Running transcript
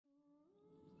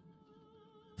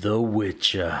The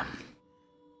Witcher.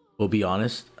 We'll be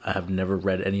honest, I have never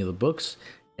read any of the books,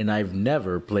 and I've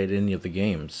never played any of the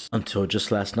games until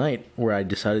just last night, where I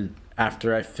decided,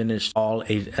 after I finished all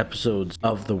 8 episodes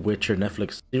of the Witcher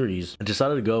Netflix series, I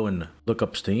decided to go and look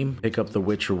up Steam, pick up The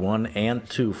Witcher 1 and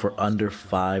 2 for under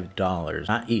 $5,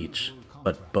 not each,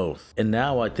 but both. And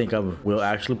now I think I will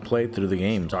actually play through the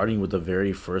game, starting with the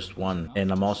very first one.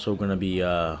 And I'm also going to be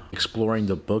exploring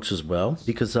the books as well,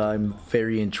 because I'm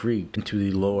very intrigued into the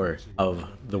lore of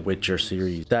the Witcher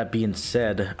series. That being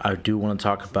said, I do want to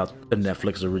talk about the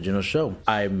Netflix original show.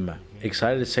 I'm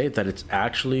excited to say that it's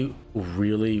actually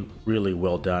really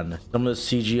well done. Some of the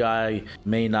CGI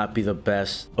may not be the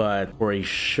best, but for a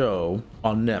show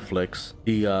on Netflix,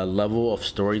 the level of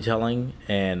storytelling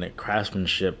and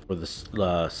craftsmanship for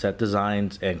the set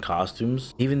designs and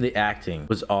costumes, even the acting,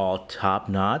 was all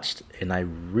top-notched, and I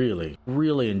really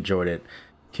enjoyed it.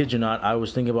 Kid you not, I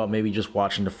was thinking about maybe just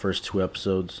watching the first 2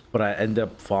 episodes, but I ended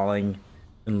up falling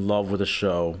in love with the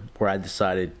show, where I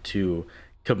decided to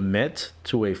commit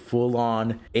to a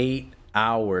full-on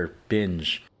 8-hour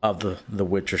binge of the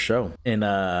Witcher show. And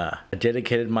I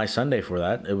dedicated my Sunday for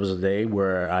that. It was a day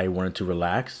where I wanted to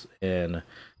relax and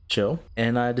chill,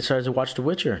 and I decided to watch The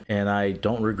Witcher, and I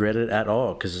don't regret it at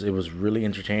all, because it was really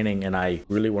entertaining, and I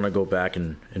really want to go back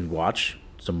and watch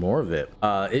some more of it.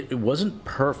 It wasn't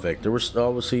perfect. There was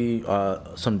obviously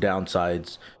some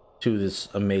downsides to this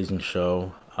amazing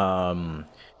show.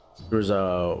 There was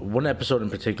one episode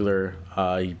in particular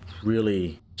I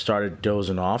really started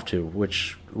dozing off to,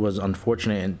 which was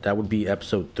unfortunate, and that would be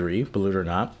episode 3, believe it or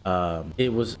not.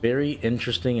 It was very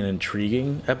interesting and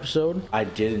intriguing episode. I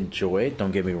did enjoy it,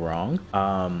 don't get me wrong.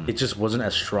 It just wasn't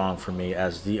as strong for me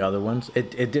as the other ones.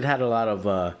 It did have a lot of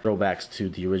throwbacks to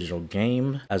the original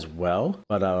game as well,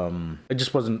 but I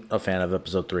just wasn't a fan of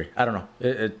episode 3. I don't know,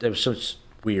 it was just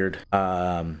weird.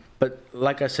 But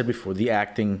like I said before, the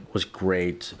acting was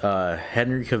great.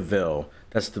 Henry Cavill,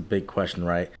 that's the big question,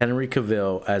 right? Henry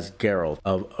Cavill as Geralt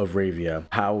of Ravia.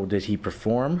 How did he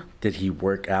perform? Did he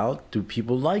work out? Do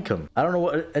people like him? I don't know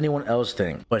what anyone else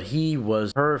thinks, but he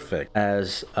was perfect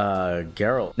as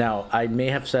Geralt. Now, I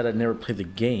may have said I never played the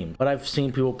game, but I've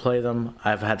seen people play them.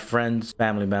 I've had friends,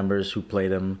 family members who play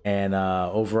them, and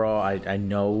overall, I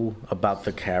know about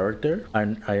the character.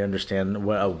 I understand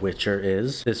what a Witcher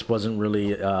is. This wasn't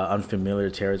really unfamiliar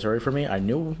territory for me. I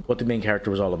knew what the main character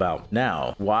was all about.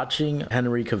 Now, watching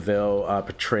Henry Cavill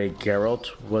portray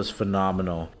Geralt was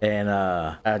phenomenal, and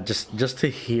just to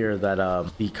hear that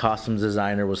the costumes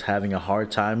designer was having a hard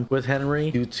time with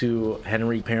Henry due to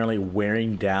Henry apparently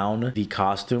wearing down the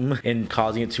costume and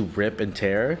causing it to rip and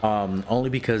tear, only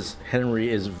because Henry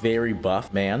is very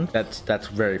buff man. That's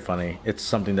very funny. It's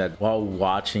something that while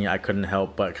watching I couldn't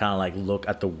help but kind of like look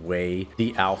at the way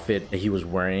the outfit that he was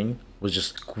wearing was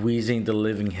just squeezing the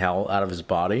living hell out of his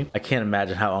body. I can't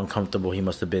imagine how uncomfortable he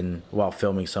must have been while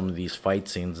filming some of these fight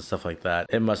scenes and stuff like that.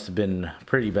 It must have been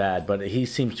pretty bad, but he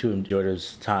seems to enjoy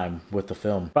his time with the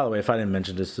film. By the way, if I didn't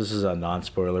mention this is a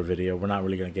non-spoiler video. We're not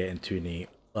really gonna get into any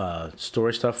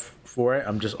story stuff for it.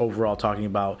 I'm just overall talking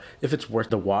about if it's worth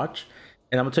the watch.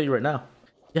 And I'm gonna tell you right now,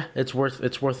 yeah, it's worth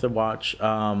the watch.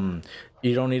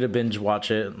 You don't need to binge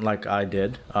watch it like I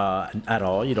did at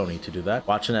all. You don't need to do that.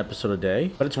 Watch an episode a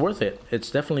day, but it's worth it. It's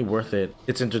definitely worth it.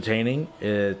 It's entertaining.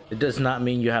 It does not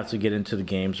mean you have to get into the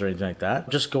games or anything like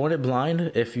that. Just go in it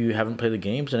blind if you haven't played the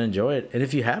games and enjoy it. And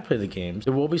if you have played the games,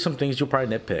 there will be some things you'll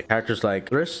probably nitpick. Characters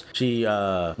like Triss, she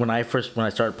when I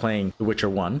started playing The Witcher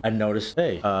 1, I noticed,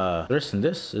 hey, Triss in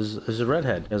this is a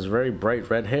redhead. Has very bright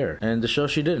red hair, and the show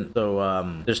she didn't.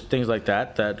 So there's things like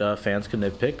that fans can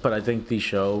nitpick, but I think the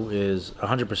show is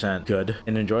 100% good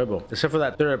and enjoyable, except for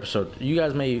that 3rd episode. You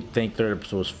guys may think 3rd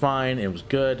episode was fine, it was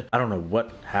good. I don't know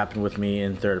what happened with me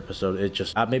in 3rd episode. It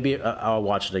just maybe I'll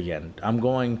watch it again. I'm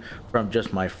going from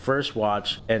just my first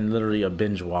watch and literally a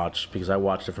binge watch, because I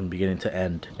watched it from beginning to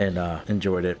end and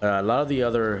enjoyed it. A lot of the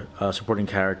other supporting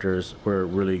characters were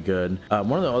really good.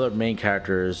 One of the other main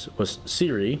characters was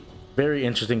Ciri. Very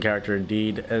interesting character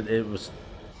indeed.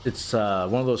 It's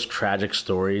one of those tragic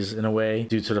stories in a way,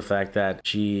 due to the fact that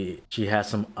she has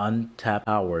some untapped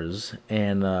powers,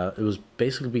 and it was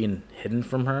basically being hidden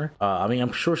from her. I mean,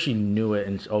 I'm sure she knew it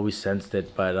and always sensed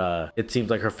it, but it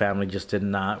seems like her family just did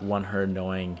not want her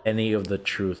knowing any of the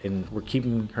truth, and we're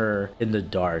keeping her in the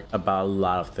dark about a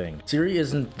lot of things. Ciri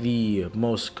isn't the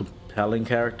most compelling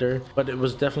character, but it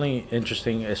was definitely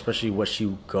interesting, especially what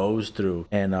she goes through.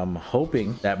 And I'm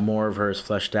hoping that more of her is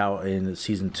fleshed out in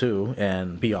season 2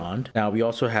 and beyond. Now we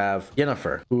also have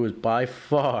Yennefer, who is by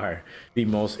far the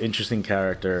most interesting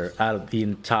character out of the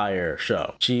entire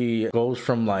show. She goes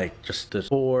from like just this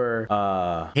poor,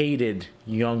 hated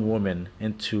young woman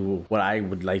into what I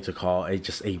would like to call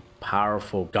just a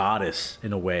powerful goddess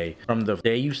in a way. From the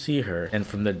day you see her and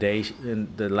from the day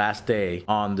in the last day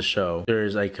on the show, there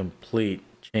is a complete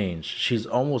change. She's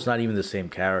almost not even the same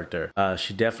character.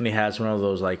 She definitely has one of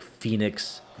those like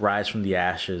Phoenix rise from the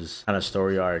ashes kind of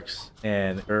story arcs,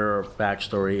 and her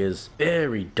backstory is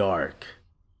very dark.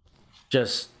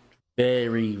 Just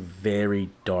very,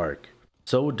 very dark.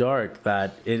 So dark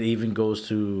that it even goes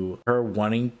to her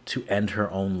wanting to end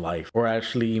her own life, or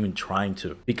actually even trying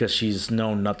to, because she's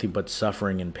known nothing but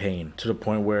suffering and pain, to the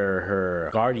point where her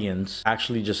guardians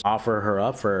actually just offer her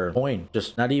up for a coin,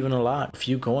 just not even a lot, a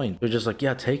few coins. They're just like,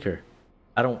 yeah, take her.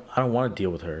 I don't want to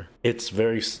deal with her. It's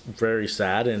very, very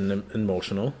sad and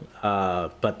emotional,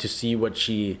 but to see what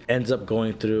she ends up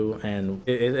going through, and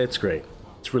it's great.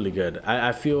 It's really good.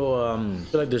 I feel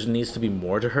like there needs to be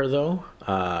more to her though,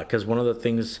 because one of the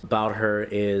things about her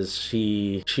is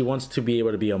she wants to be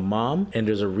able to be a mom, and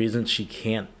there's a reason she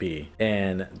can't be,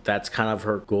 and that's kind of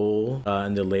her goal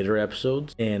in the later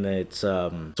episodes. And it's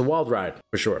a wild ride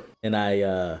for sure. And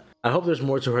I hope there's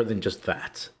more to her than just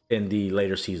that in the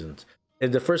later seasons.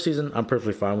 In the first season, I'm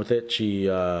perfectly fine with it. She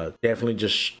definitely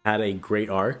just had a great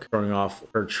arc, showing off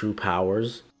her true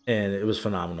powers. And it was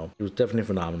phenomenal. It was definitely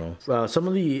phenomenal. Some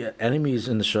of the enemies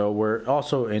in the show were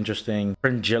also interesting.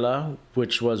 Fringilla,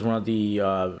 which was one of the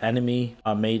enemy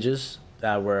mages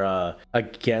that were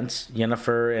against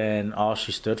Yennefer, and all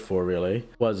she stood for really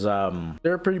was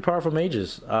they're pretty powerful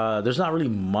mages. There's not really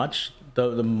much.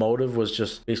 The motive was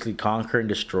just basically conquer and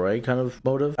destroy kind of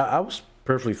motive. I was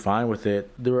perfectly fine with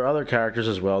it. There were other characters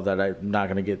as well that I'm not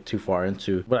going to get too far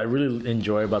into. What I really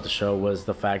enjoy about the show was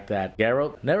the fact that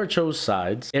Geralt never chose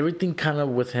sides. Everything kind of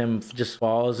with him just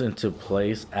falls into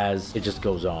place as it just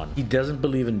goes on. He doesn't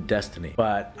believe in destiny,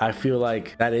 but I feel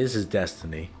like that is his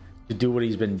destiny. To do what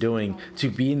he's been doing, to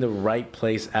be in the right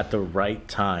place at the right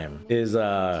time is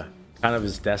kind of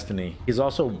his destiny. He's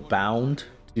also bound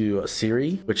to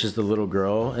Ciri, which is the little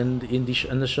girl in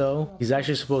the show. He's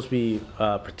actually supposed to be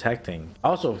protecting.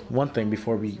 Also, one thing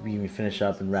before we finish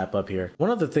up and wrap up here,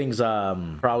 one of the things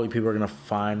probably people are gonna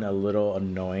find a little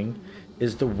annoying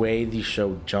is the way the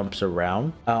show jumps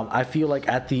around. I feel like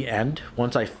at the end,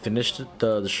 once I finished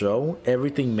the show,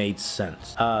 everything made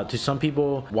sense. To some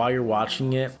people, while you're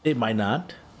watching it, it might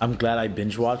not. I'm glad I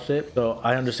binge watched it. So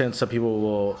I understand some people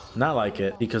will not like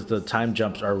it because the time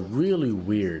jumps are really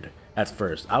weird. At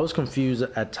first I was confused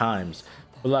at times,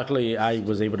 but luckily I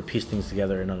was able to piece things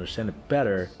together and understand it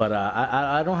better. But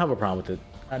I don't have a problem with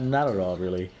it, not at all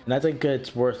really, and I think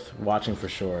it's worth watching for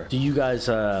sure. Do you guys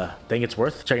think it's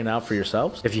worth checking out for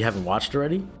yourselves if you haven't watched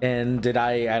already? And did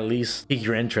I at least pique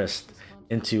your interest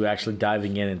into actually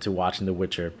diving into watching The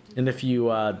Witcher? And if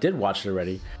you did watch it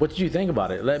already, what did you think about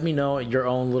it? Let me know your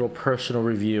own little personal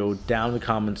review down in the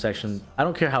comment section. I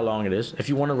don't care how long it is. If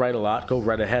you want to write a lot, go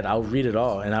right ahead. I'll read it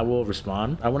all and I will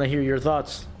respond. I want to hear your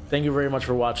thoughts. Thank you very much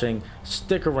for watching.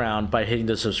 Stick around by hitting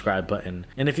the subscribe button.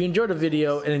 And if you enjoyed the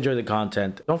video and enjoyed the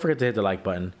content, don't forget to hit the like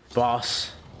button.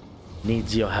 Boss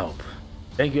needs your help.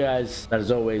 Thank you guys. As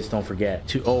always, don't forget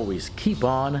to always keep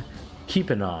on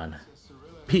keeping on.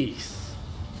 Peace.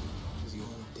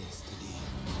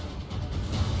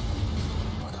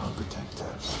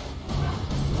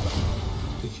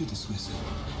 If you dismiss it,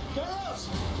 Geralt!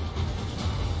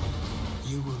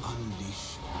 You will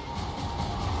unleash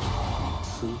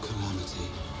full calamity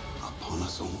upon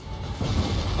us all.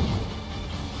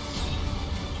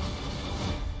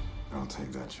 I'll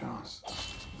take that chance.